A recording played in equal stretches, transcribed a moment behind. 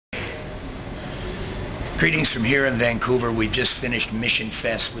Greetings from here in Vancouver. We've just finished Mission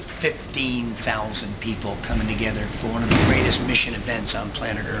Fest with 15,000 people coming together for one of the greatest mission events on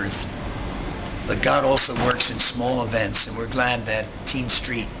planet Earth. But God also works in small events, and we're glad that Teen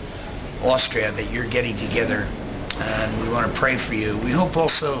Street, Austria, that you're getting together, and we want to pray for you. We hope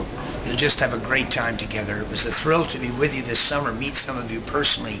also you'll just have a great time together. It was a thrill to be with you this summer, meet some of you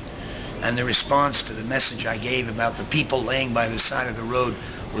personally, and the response to the message I gave about the people laying by the side of the road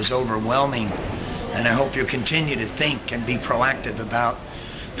was overwhelming. And I hope you'll continue to think and be proactive about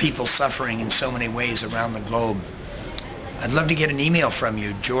people suffering in so many ways around the globe. I'd love to get an email from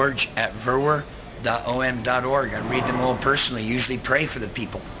you, george@verwer.om.org. I read them all personally, usually pray for the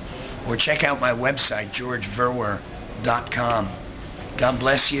people. Or check out my website, georgeverwer.com. God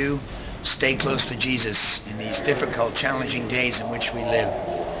bless you. Stay close to Jesus in these difficult, challenging days in which we live.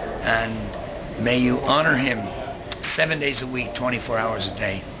 And may you honor him 7 days a week, 24 hours a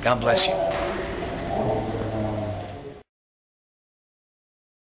day. God bless you.